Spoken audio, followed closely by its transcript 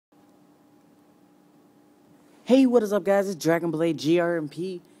Hey, what is up, guys? It's Dragon Blade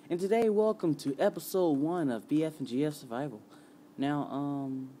GRMP, and today, welcome to episode 1 of BF and GF Survival. Now,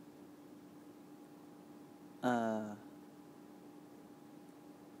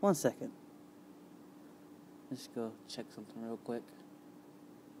 one second. Let's go check something real quick.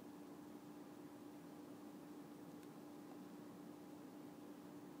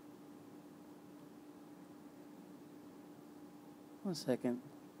 One second.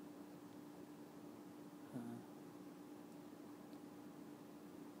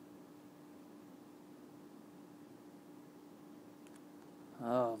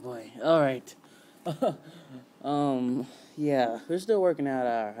 Oh boy. Alright. Yeah, we're still working out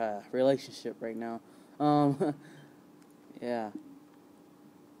our relationship right now. Yeah.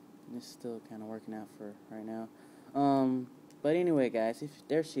 It's still kind of working out for right now. But anyway, guys, if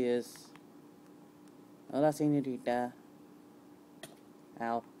there she is. Hola, señorita.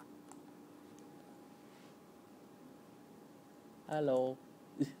 Ow. Hello.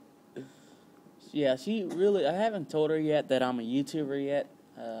 Yeah, she really. I haven't told her yet that I'm a YouTuber yet.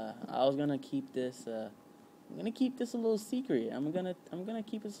 I was gonna keep this. I'm gonna keep this a little secret. I'm gonna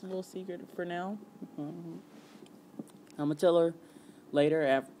keep this a little secret for now. I'm gonna tell her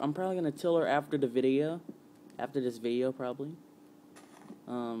later. I'm probably gonna tell her after the video. After this video, probably.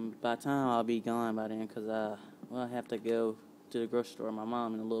 By the time I'll be gone by then, cause I have to go to the grocery store with my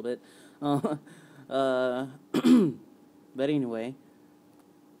mom in a little bit. But anyway.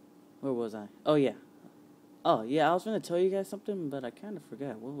 Where was I? Oh, yeah. Oh, yeah, I was going to tell you guys something, but I kind of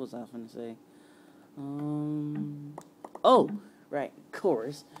forgot. What was I going to say? Oh, right, of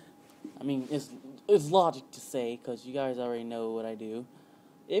course. I mean, it's logic to say, because you guys already know what I do.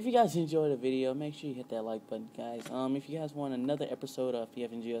 If you guys enjoyed the video, make sure you hit that like button, guys. If you guys want another episode of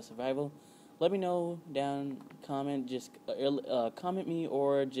PFNGO Survival, let me know down, comment, just comment me,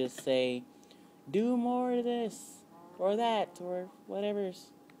 or just say, do more of this, or that, or whatever's.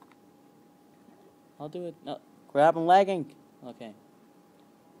 I'll do it. No, crap, I'm lagging. Okay.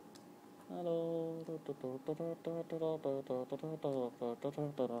 Hello.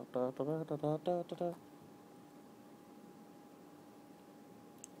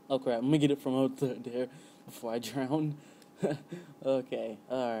 Oh crap, let me get it from out there before I drown. Okay,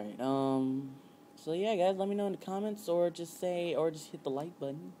 alright. So yeah, guys, let me know in the comments, or just hit the like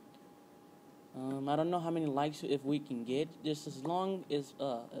button. I don't know how many likes if we can get, just as much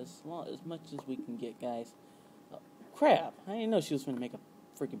as we can get, guys. Crap! I didn't know she was gonna make a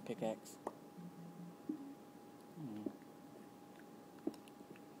freaking pickaxe.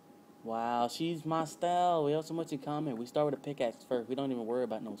 Wow, she's my style. We have so much in common. We start with a pickaxe first. We don't even worry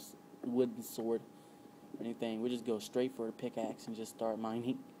about no wooden sword or anything. We just go straight for the pickaxe and just start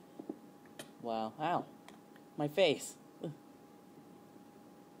mining. Wow! Ow! My face.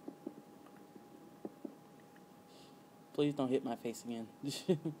 Please don't hit my face again.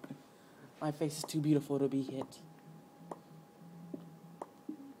 My face is too beautiful to be hit.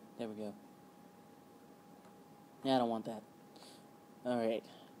 There we go. Yeah, I don't want that. Alright.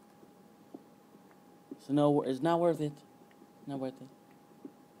 So no, it's not worth it. Not worth it.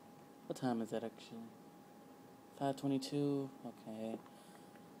 What time is that actually? 5:22. Okay.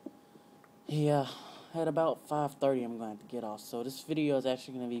 Yeah, at about 5:30 I'm going to have to get off. So this video is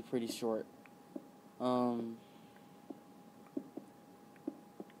actually going to be pretty short.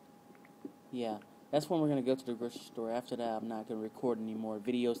 Yeah, that's when we're going to go to the grocery store. After that, I'm not going to record any more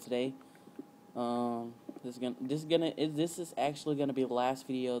videos today. This is actually going to be the last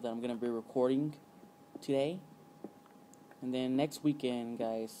video that I'm going to be recording today. And then next weekend,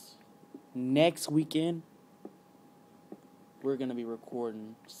 guys, we're going to be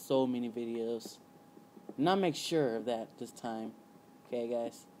recording so many videos. And I'll make sure of that this time. Okay,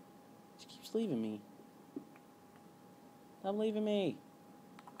 guys? She keeps leaving me. Stop leaving me.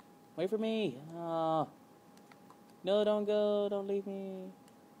 Wait for me. Oh. No, don't go. Don't leave me.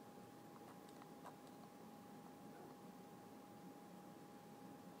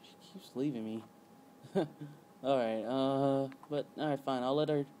 She keeps leaving me. Alright, but, alright, fine. I'll let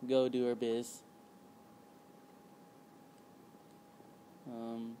her go do her biz.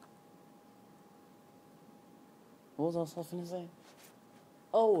 What was I supposed to say?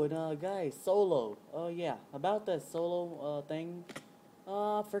 Oh, and, guys, solo. Oh, yeah. About that solo, thing.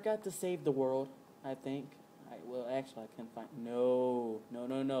 I forgot to save the world, I think. Well, actually, I can't find... No.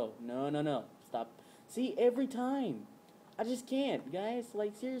 Stop. See, every time. I just can't, guys.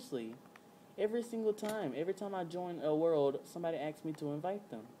 Like, seriously. Every single time. Every time I join a world, somebody asks me to invite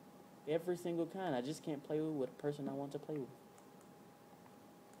them. Every single kind. I just can't play with a person I want to play with.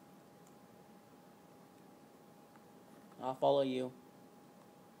 I'll follow you.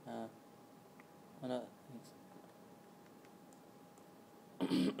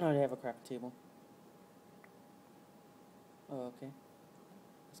 I already have a crafting table. Oh, okay.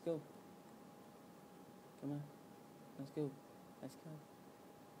 Let's go. Come on. Let's go. Let's go.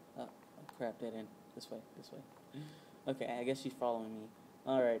 Oh, crap, dead end. This way. This way. Okay, I guess she's following me.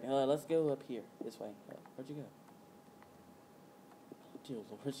 Alright, let's go up here. This way. Where'd you go? Oh, dear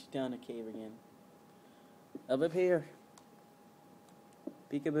Lord, she's down the cave again. Up here.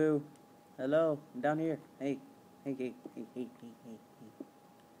 Peekaboo. Hello, I'm down here. Hey. Hey. Oh,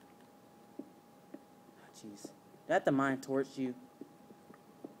 jeez. Did I have to mind torch you?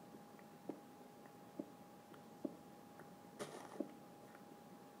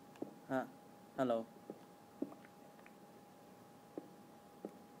 Hello.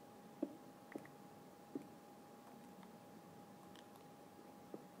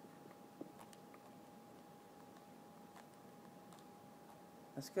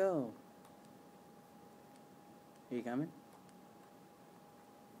 Let's go. Are you coming?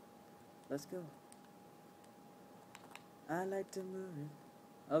 Let's go. I like to move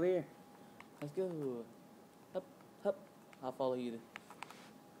it. Over here. Let's go. Up, up. I'll follow you.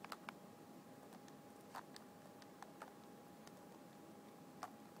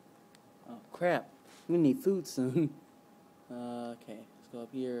 Oh, crap. We need food soon. Okay, let's go up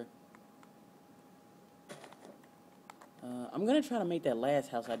here. I'm gonna try to make that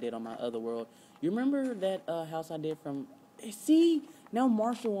last house I did on my other world. You remember that house I did from... See? Now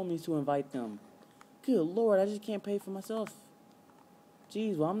Marshall wants me to invite them. Good Lord, I just can't pay for myself.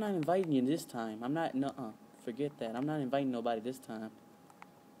 Jeez, well, I'm not inviting you this time. I'm not... Nuh-uh. Forget that. I'm not inviting nobody this time.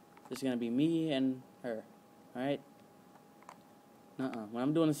 It's gonna be me and her. Alright? Nuh-uh. When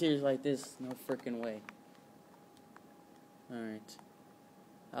I'm doing a series like this, no freaking way. Alright.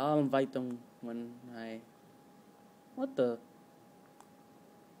 I'll invite them when I... What the?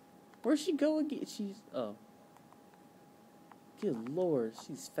 Where'd she go again? She's... Oh. Good Lord.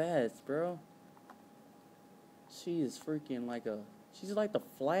 She's fast, bro. She is freaking like a... She's like the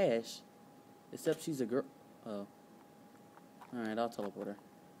Flash. Except she's a girl. Oh. Alright, I'll teleport her.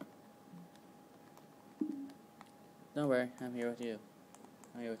 Don't worry. I'm here with you.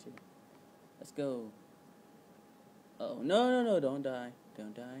 I'm here with you. Let's go. Oh, no. Don't die.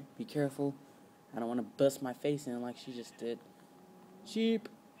 Don't die. Be careful. I don't want to bust my face in like she just did. Sheep.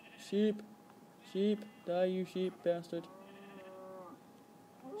 Sheep. Sheep. Die, you sheep bastard.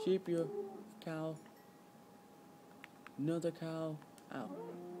 Sheep, you cow. Another cow. Ow.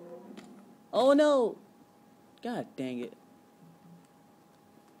 Oh, no. God dang it.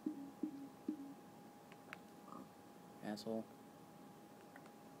 Asshole.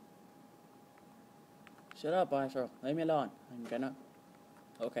 Shut up, Asshole. Leave me alone. I'm gonna...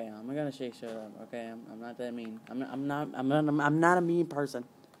 Okay, I'm gonna say shut up. Okay, I'm not that mean. I'm not a mean person.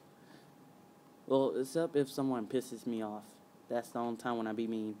 Well, except if someone pisses me off. That's the only time when I be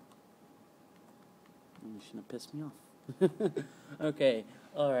mean. You shouldn't have pissed me off. Okay,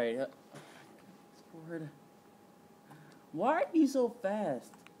 alright. Scored. Why are you so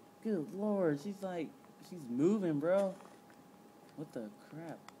fast? Good Lord, she's moving, bro. What the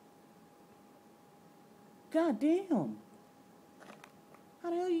crap? God damn. How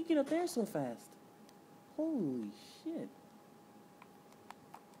the hell you get up there so fast? Holy shit.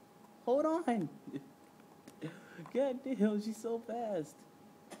 Hold on. God damn, she's so fast.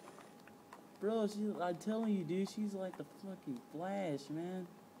 Bro, I'm telling you, dude, she's like the fucking Flash, man.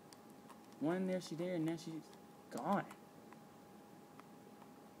 One there, she's there, and now she's gone.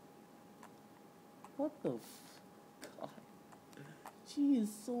 What the God. She is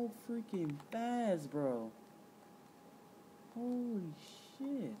so freaking fast, bro. Holy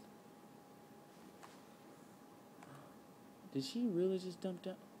shit. Did she really just dump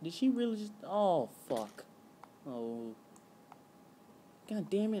down? Did she really just... Oh, fuck. Oh. God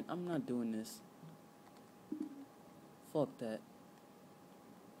damn it, I'm not doing this. Fuck that.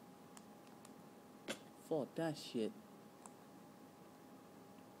 Fuck that shit.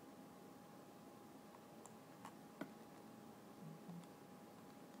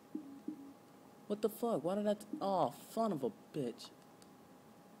 What the fuck? Why did I... Oh, son of a bitch.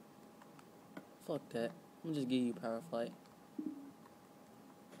 Fuck that. I'm just give you power flight.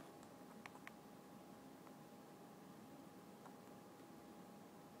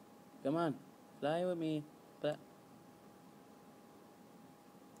 Come on. Fly with me. But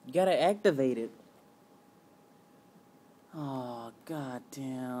you gotta activate it. Oh, god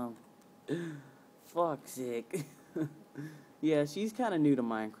damn. Fuck sick. Yeah, she's kind of new to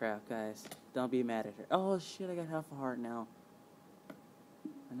Minecraft, guys. Don't be mad at her. Oh shit, I got half a heart now.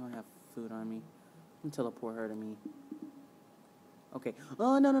 I know I have food on me. I'm gonna teleport her to me. Okay.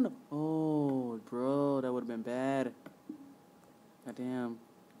 Oh, no. Oh, bro, that would have been bad. God damn.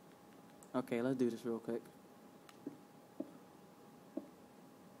 Okay, let's do this real quick.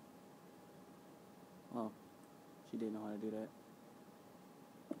 Oh, she didn't know how to do that.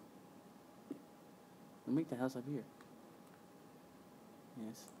 We'll make the house up here.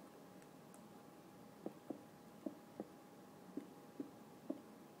 Yes.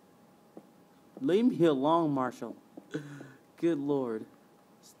 Leave me alone, Marshall. Good Lord.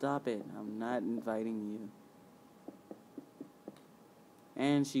 Stop it. I'm not inviting you.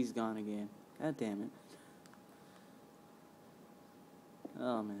 And she's gone again. God damn it.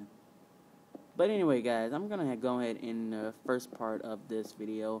 Oh, man. But anyway, guys, I'm going to go ahead in the first part of this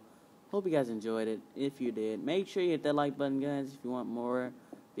video. Hope you guys enjoyed it. If you did, make sure you hit that like button, guys. If you want more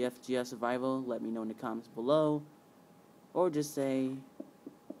the FGS Survival, let me know in the comments below. Or just say,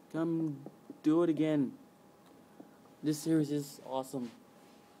 come do it again. This series is awesome.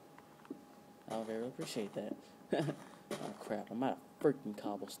 I'll very appreciate that. Oh, crap. I'm out of freaking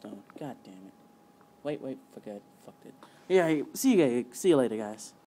cobblestone. God damn it. Wait, fucked it. Yeah, see you later, guys.